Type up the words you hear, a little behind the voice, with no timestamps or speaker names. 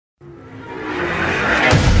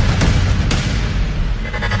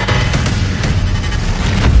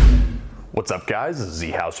What's up guys, this is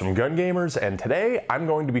Z-House from Gun Gamers, and today I'm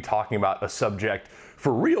going to be talking about a subject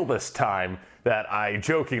for real this time that I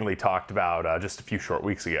jokingly talked about just a few short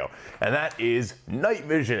weeks ago, and that is night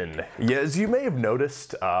vision. As you may have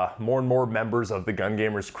noticed, more and more members of the Gun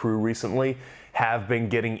Gamers crew recently have been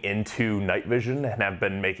getting into night vision and have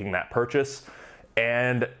been making that purchase,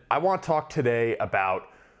 and I want to talk today about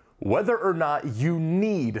whether or not you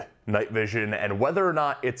need night vision and whether or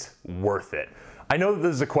not it's worth it. I know that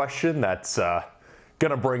this is a question that's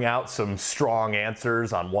gonna bring out some strong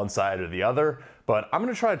answers on one side or the other, but I'm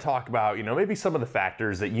gonna try to talk about, maybe some of the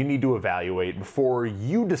factors that you need to evaluate before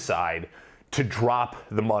you decide to drop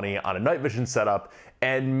the money on a night vision setup,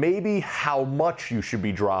 and maybe how much you should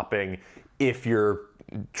be dropping if you're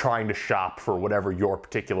trying to shop for whatever your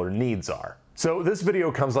particular needs are. So this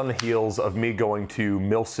video comes on the heels of me going to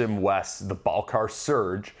Milsim West, the Balcar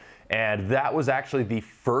Surge, and that was actually the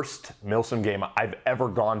first Milsim game I've ever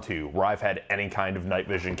gone to where I've had any kind of night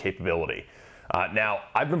vision capability. Now,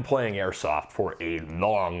 I've been playing Airsoft for a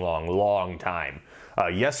long time.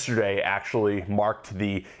 Yesterday actually marked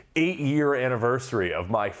the 8-year anniversary of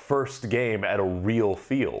my first game at a real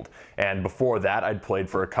field. And before that, I'd played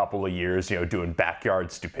for a couple of years, doing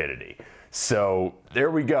backyard stupidity. So there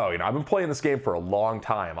we go. I've been playing this game for a long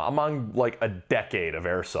time. I'm on like a decade of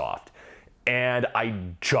Airsoft. And I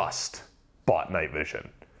just bought night vision.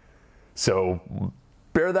 So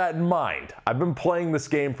bear that in mind. I've been playing this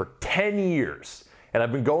game for 10 years and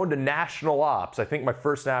I've been going to national ops. I think my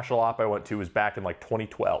first national op I went to was back in like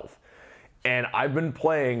 2012. And I've been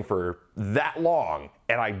playing for that long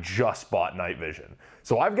and I just bought night vision.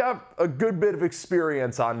 So I've got a good bit of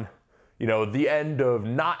experience on, the end of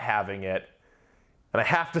not having it. And I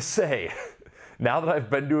have to say, now that I've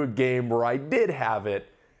been to a game where I did have it,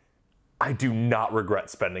 I do not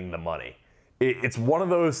regret spending the money. It's one of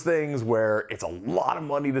those things where it's a lot of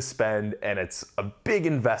money to spend and it's a big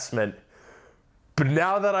investment. But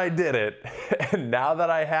now that I did it, and now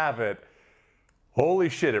that I have it, holy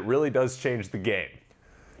shit, it really does change the game.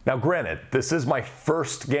 Now granted, this is my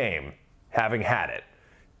first game having had it.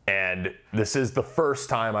 And this is the first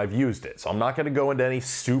time I've used it. So I'm not gonna go into any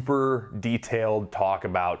super detailed talk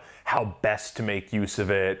about how best to make use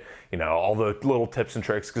of it, all the little tips and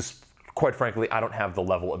tricks, because quite frankly, I don't have the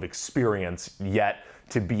level of experience yet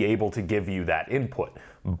to be able to give you that input.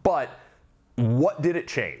 But what did it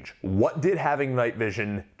change? What did having night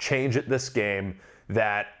vision change at this game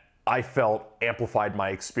that I felt amplified my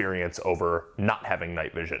experience over not having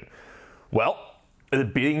night vision? Well,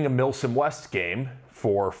 being a Milsim West game,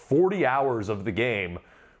 for 40 hours of the game,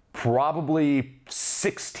 probably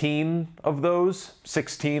 16 of those,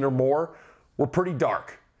 16 or more, were pretty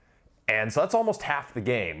dark. And so that's almost half the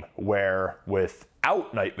game, where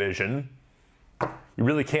without night vision, you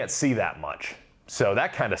really can't see that much. So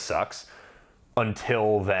that kind of sucks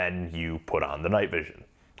until then you put on the night vision.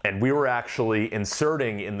 And we were actually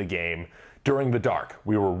inserting in the game during the dark.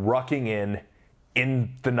 We were rucking in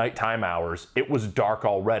the nighttime hours. It was dark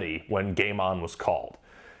already when game on was called.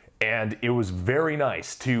 And it was very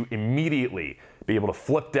nice to immediately be able to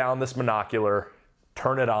flip down this monocular,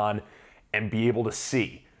 turn it on, and be able to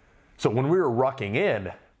see. So when we were rucking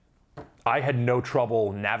in, I had no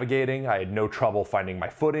trouble navigating, I had no trouble finding my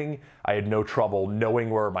footing, I had no trouble knowing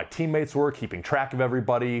where my teammates were, keeping track of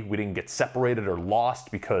everybody. We didn't get separated or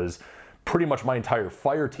lost because pretty much my entire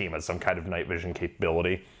fire team had some kind of night vision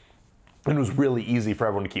capability. And it was really easy for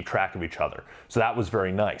everyone to keep track of each other. So that was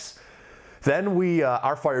very nice. Then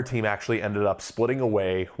our fire team actually ended up splitting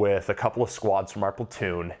away with a couple of squads from our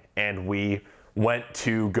platoon, and we went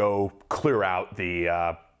to go clear out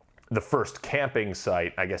the first camping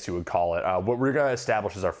site, I guess you would call it, what we're gonna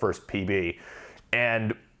establish as our first PB.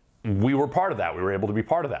 And we were part of that. We were able to be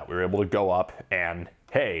part of that. We were able to go up and,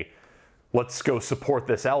 hey, let's go support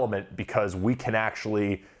this element because we can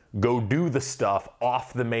actually go do the stuff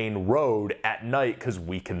off the main road at night because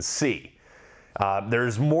we can see.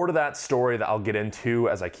 There's more to that story that I'll get into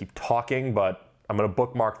as I keep talking, but I'm gonna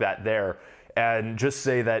bookmark that there and just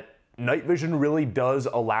say that night vision really does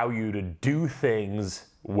allow you to do things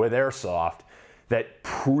with Airsoft that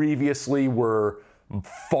previously were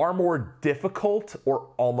far more difficult or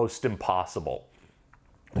almost impossible.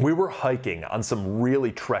 We were hiking on some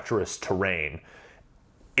really treacherous terrain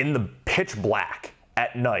in the pitch black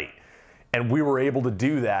at night, and we were able to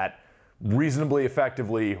do that reasonably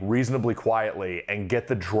effectively, reasonably quietly, and get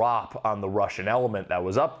the drop on the Russian element that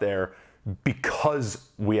was up there because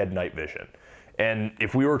we had night vision. And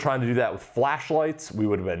if we were trying to do that with flashlights, we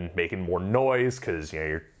would have been making more noise because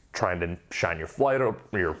you're trying to shine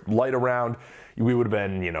your light around. We would have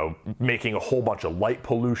been, you know, making a whole bunch of light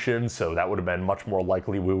pollution, so that would have been much more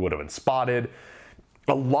likely we would have been spotted.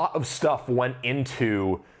 A lot of stuff went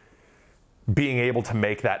into being able to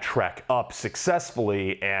make that trek up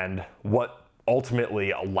successfully, and what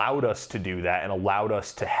ultimately allowed us to do that and allowed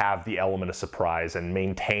us to have the element of surprise and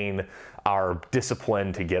maintain our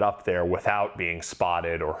discipline to get up there without being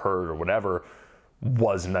spotted or hurt or whatever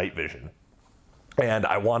was night vision. And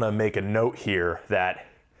I want to make a note here that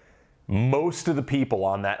most of the people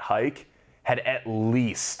on that hike had at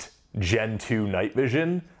least Gen 2 night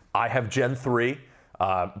vision. I have Gen 3.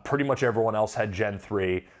 Pretty much everyone else had Gen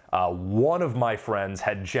 3. One of my friends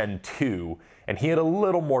had Gen 2, and he had a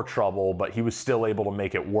little more trouble, but he was still able to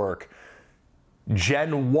make it work.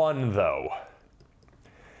 Gen 1, though.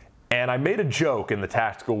 And I made a joke in the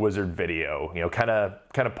Tactical Wizard video, you know, kind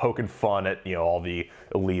of poking fun at, you know, all the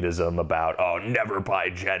elitism about, oh, never buy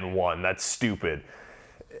Gen 1, that's stupid.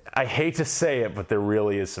 I hate to say it, but there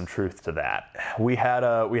really is some truth to that. We had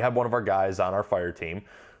one of our guys on our fire team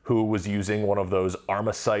who was using one of those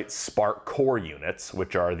Armasight Spark Core units,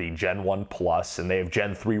 which are the Gen 1 Plus, and they have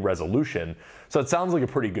Gen 3 resolution. So it sounds like a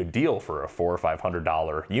pretty good deal for a $400 or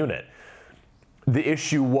 $500 unit. The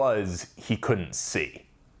issue was he couldn't see.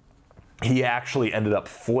 He actually ended up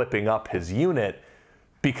flipping up his unit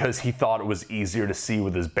because he thought it was easier to see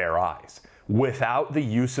with his bare eyes. Without the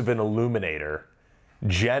use of an illuminator,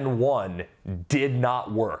 Gen 1 did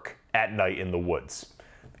not work at night in the woods.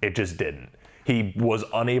 It just didn't. He was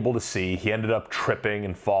unable to see. He ended up tripping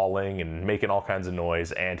and falling and making all kinds of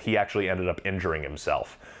noise, and he actually ended up injuring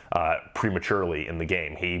himself prematurely in the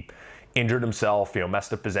game. He injured himself, you know,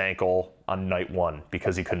 messed up his ankle on night 1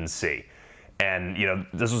 because he couldn't see. And, you know,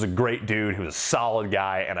 this was a great dude. He was a solid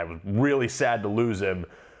guy, and I was really sad to lose him.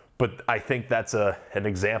 But I think that's an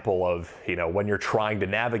example of, you know, when you're trying to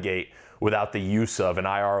navigate without the use of an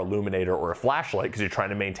IR illuminator or a flashlight because you're trying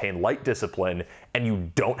to maintain light discipline and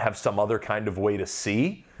you don't have some other kind of way to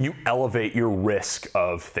see, you elevate your risk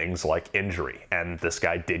of things like injury. And this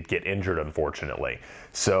guy did get injured, unfortunately.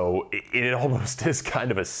 So it almost is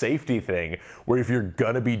kind of a safety thing where if you're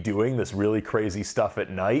gonna be doing this really crazy stuff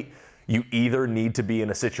at night, you either need to be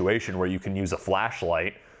in a situation where you can use a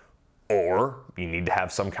flashlight or you need to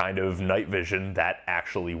have some kind of night vision that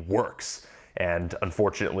actually works. And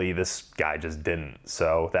unfortunately, this guy just didn't.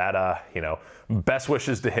 So that, you know, best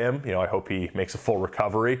wishes to him. You know, I hope he makes a full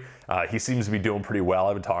recovery. He seems to be doing pretty well. I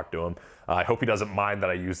haven't talked to him. I hope he doesn't mind that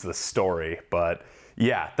I use this story. But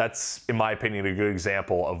yeah, that's, in my opinion, a good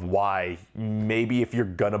example of why maybe if you're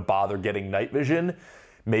gonna bother getting night vision,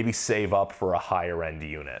 maybe save up for a higher end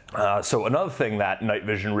unit. So another thing that night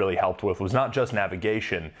vision really helped with was not just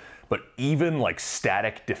navigation, but even like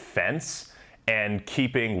static defense and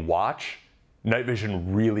keeping watch. Night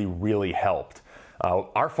vision really, really helped.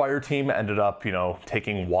 Our fire team ended up, you know,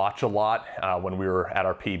 taking watch a lot when we were at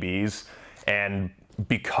our PBs, and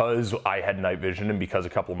because I had night vision and because a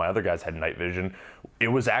couple of my other guys had night vision, it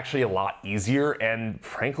was actually a lot easier and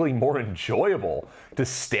frankly more enjoyable to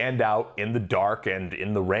stand out in the dark and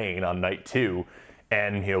in the rain on night 2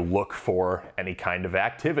 and, you know, look for any kind of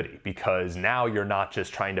activity, because now you're not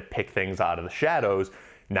just trying to pick things out of the shadows.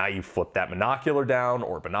 Now you flip that monocular down,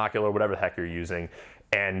 or binocular, whatever the heck you're using,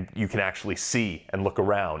 and you can actually see and look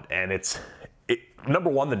around. And number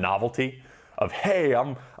one, the novelty of, hey,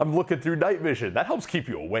 I'm looking through night vision. That helps keep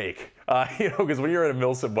you awake. You know, because when you're in a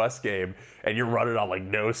Milsim West game and you're running on like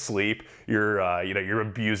no sleep, you're you know, you're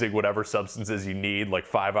abusing whatever substances you need, like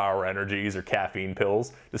 5-hour energies or caffeine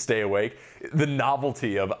pills to stay awake. The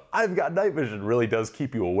novelty of I've got night vision really does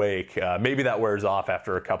keep you awake. Maybe that wears off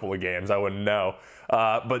after a couple of games. I wouldn't know.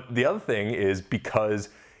 But the other thing is because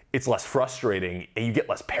it's less frustrating and you get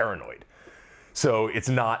less paranoid. So it's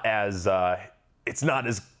not as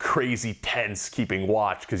crazy tense keeping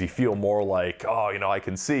watch, because you feel more like, oh, you know, I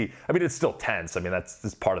can see. I mean, it's still tense. I mean,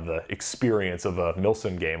 that's part of the experience of a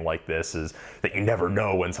Milsim game like this, is that you never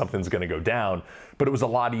know when something's going to go down. But it was a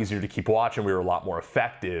lot easier to keep watch, and we were a lot more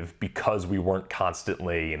effective because we weren't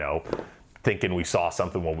constantly, you know, thinking we saw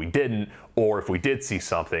something when we didn't, or if we did see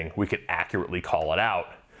something, we could accurately call it out.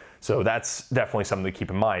 So that's definitely something to keep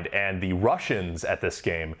in mind. And the Russians at this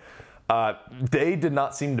game, they did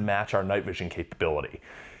not seem to match our night vision capability.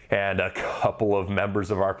 And a couple of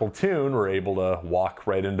members of our platoon were able to walk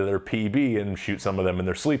right into their PB and shoot some of them in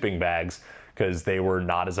their sleeping bags because they were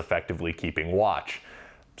not as effectively keeping watch.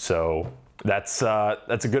 So that's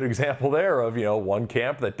a good example there of, you know, one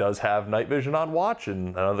camp that does have night vision on watch and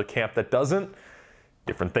another camp that doesn't.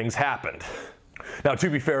 Different things happened. Now, to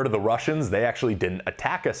be fair to the Russians, they actually didn't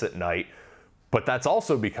attack us at night, but that's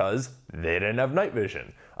also because they didn't have night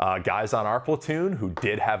vision. Guys on our platoon who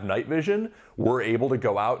did have night vision were able to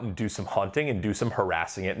go out and do some hunting and do some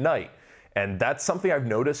harassing at night. And that's something I've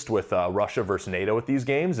noticed with Russia versus NATO at these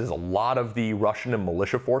games, is a lot of the Russian and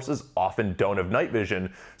militia forces often don't have night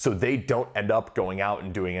vision, so they don't end up going out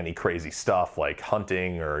and doing any crazy stuff like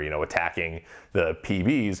hunting or, attacking the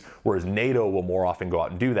PBs, whereas NATO will more often go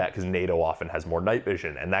out and do that because NATO often has more night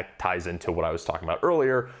vision. And that ties into what I was talking about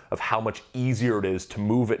earlier of how much easier it is to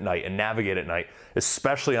move at night and navigate at night,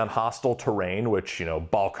 especially on hostile terrain, which,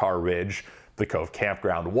 Balkar Ridge, the Cove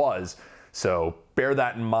Campground was. So bear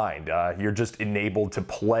that in mind. You're just enabled to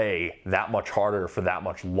play that much harder for that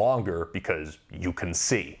much longer because you can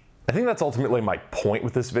see. I think that's ultimately my point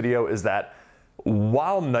with this video, is that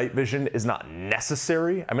while night vision is not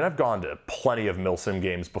necessary, I mean, I've gone to plenty of milsim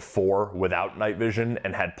games before without night vision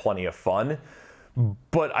and had plenty of fun,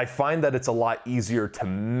 but I find that it's a lot easier to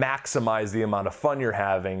maximize the amount of fun you're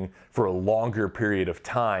having for a longer period of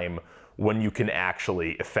time when you can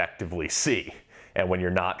actually effectively see. And when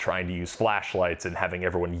you're not trying to use flashlights and having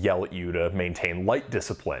everyone yell at you to maintain light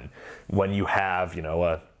discipline. When you have,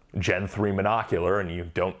 a Gen 3 monocular and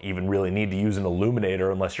you don't even really need to use an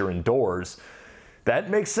illuminator unless you're indoors, that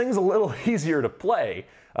makes things a little easier to play.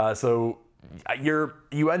 So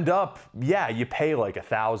you end up, you pay like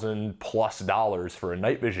 $1,000+ for a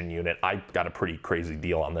night vision unit. I got a pretty crazy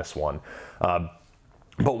deal on this one.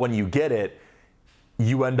 But when you get it,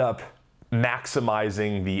 you end up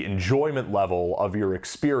maximizing the enjoyment level of your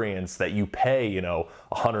experience that you pay, $150,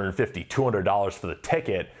 $200 for the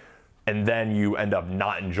ticket, and then you end up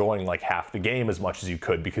not enjoying like half the game as much as you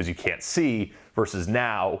could because you can't see, versus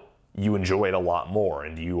now you enjoy it a lot more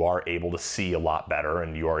and you are able to see a lot better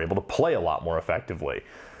and you are able to play a lot more effectively.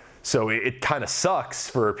 So it kind of sucks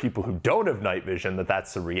for people who don't have night vision that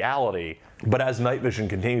that's the reality. But as night vision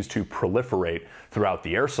continues to proliferate throughout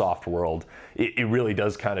the airsoft world, it really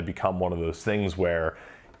does kind of become one of those things where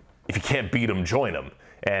if you can't beat them, join them.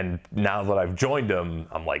 And now that I've joined them,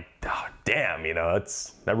 I'm like, oh, damn,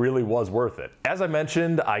 that really was worth it. As I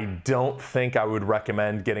mentioned, I don't think I would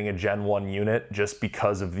recommend getting a Gen 1 unit just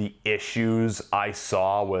because of the issues I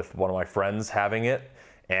saw with one of my friends having it.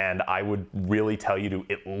 And I would really tell you to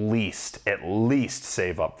at least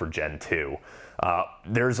save up for Gen 2.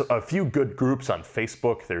 There's a few good groups on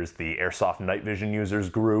Facebook. There's the Airsoft Night Vision Users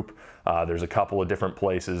group. There's a couple of different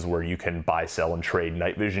places where you can buy, sell, and trade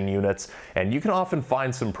night vision units. And you can often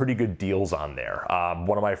find some pretty good deals on there.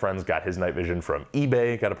 One of my friends got his night vision from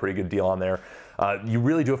eBay, got a pretty good deal on there. You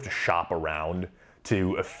really do have to shop around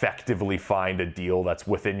to effectively find a deal that's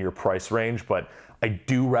within your price range, but I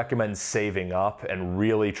do recommend saving up and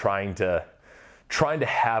really trying to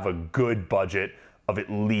have a good budget of at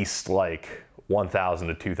least like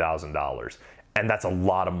 $1,000 to $2,000. And that's a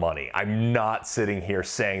lot of money. I'm not sitting here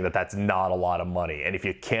saying that that's not a lot of money. And if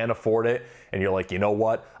you can't afford it and you're like, you know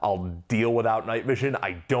what, I'll deal without night vision,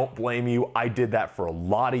 I don't blame you. I did that for a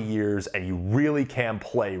lot of years and you really can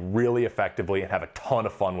play really effectively and have a ton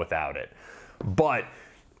of fun without it. But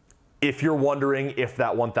if you're wondering if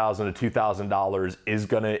that $1,000 to $2,000 is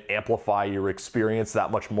going to amplify your experience that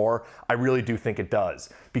much more, I really do think it does.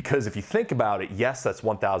 Because if you think about it, yes, that's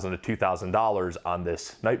 $1,000 to $2,000 on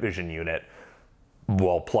this night vision unit,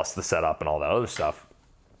 well, plus the setup and all that other stuff.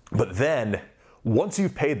 But then, once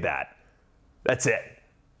you've paid that, that's it.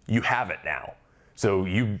 You have it now. So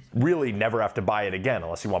you really never have to buy it again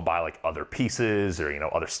unless you want to buy like other pieces or,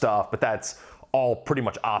 other stuff. But that's all pretty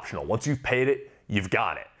much optional. Once you've paid it, you've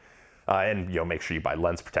got it. And make sure you buy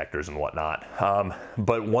lens protectors and whatnot.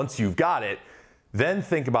 But once you've got it, then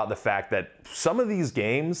think about the fact that some of these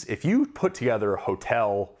games, if you put together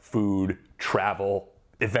hotel, food, travel,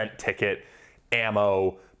 event ticket,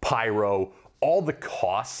 ammo, pyro, all the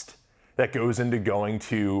cost that goes into going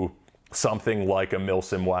to something like a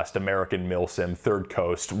Milsim West, American Milsim, Third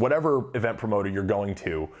Coast, whatever event promoter you're going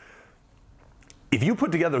to, if you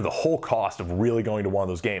put together the whole cost of really going to one of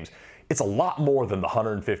those games, it's a lot more than the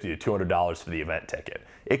 $150 to $200 for the event ticket.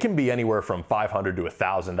 It can be anywhere from $500 to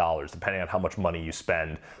 $1,000 depending on how much money you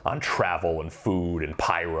spend on travel and food and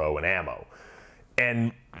pyro and ammo.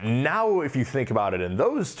 And now if you think about it in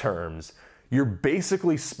those terms, you're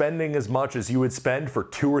basically spending as much as you would spend for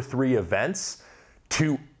 2 or 3 events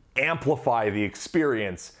to amplify the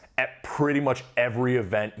experience at pretty much every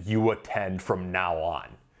event you attend from now on.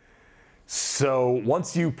 So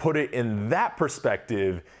once you put it in that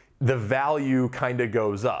perspective, the value kind of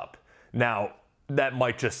goes up. Now, that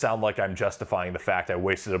might just sound like I'm justifying the fact I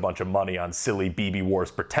wasted a bunch of money on silly BB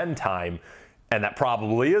Wars pretend time, and that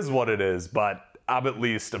probably is what it is, but I'm at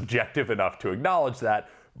least objective enough to acknowledge that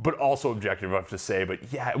but also objective, I have to say. But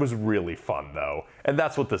yeah, it was really fun though. And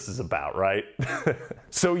that's what this is about, right?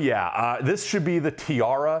 So yeah, this should be the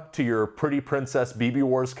tiara to your Pretty Princess BB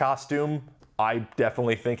Wars costume. I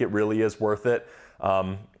definitely think it really is worth it.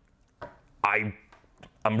 I'm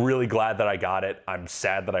really glad that I got it. I'm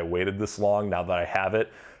sad that I waited this long now that I have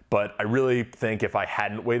it. But I really think if I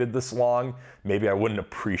hadn't waited this long, maybe I wouldn't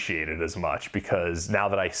appreciate it as much, because now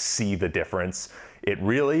that I see the difference, it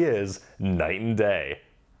really is night and day.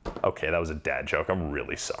 Okay, that was a dad joke. I'm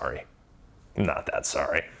really sorry. I'm not that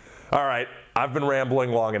sorry. All right, I've been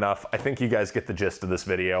rambling long enough. I think you guys get the gist of this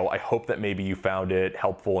video. I hope that maybe you found it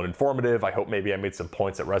helpful and informative. I hope maybe I made some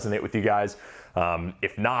points that resonate with you guys.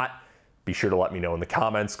 If not, be sure to let me know in the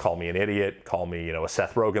comments. Call me an idiot. Call me, a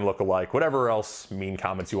Seth Rogen lookalike. Whatever else mean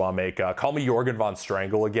comments you want to make. Call me Jorgen von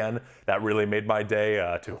Strangle again. That really made my day,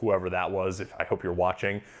 to whoever that was. I hope you're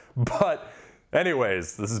watching. But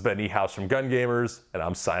anyways, this has been E-House from Gun Gamers, and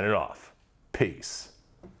I'm signing off. Peace.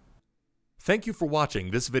 Thank you for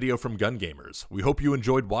watching this video from Gun Gamers. We hope you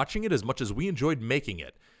enjoyed watching it as much as we enjoyed making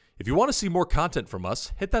it. If you want to see more content from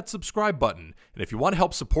us, hit that subscribe button, and if you want to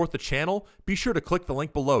help support the channel, be sure to click the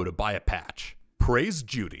link below to buy a patch. Praise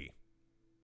Judy.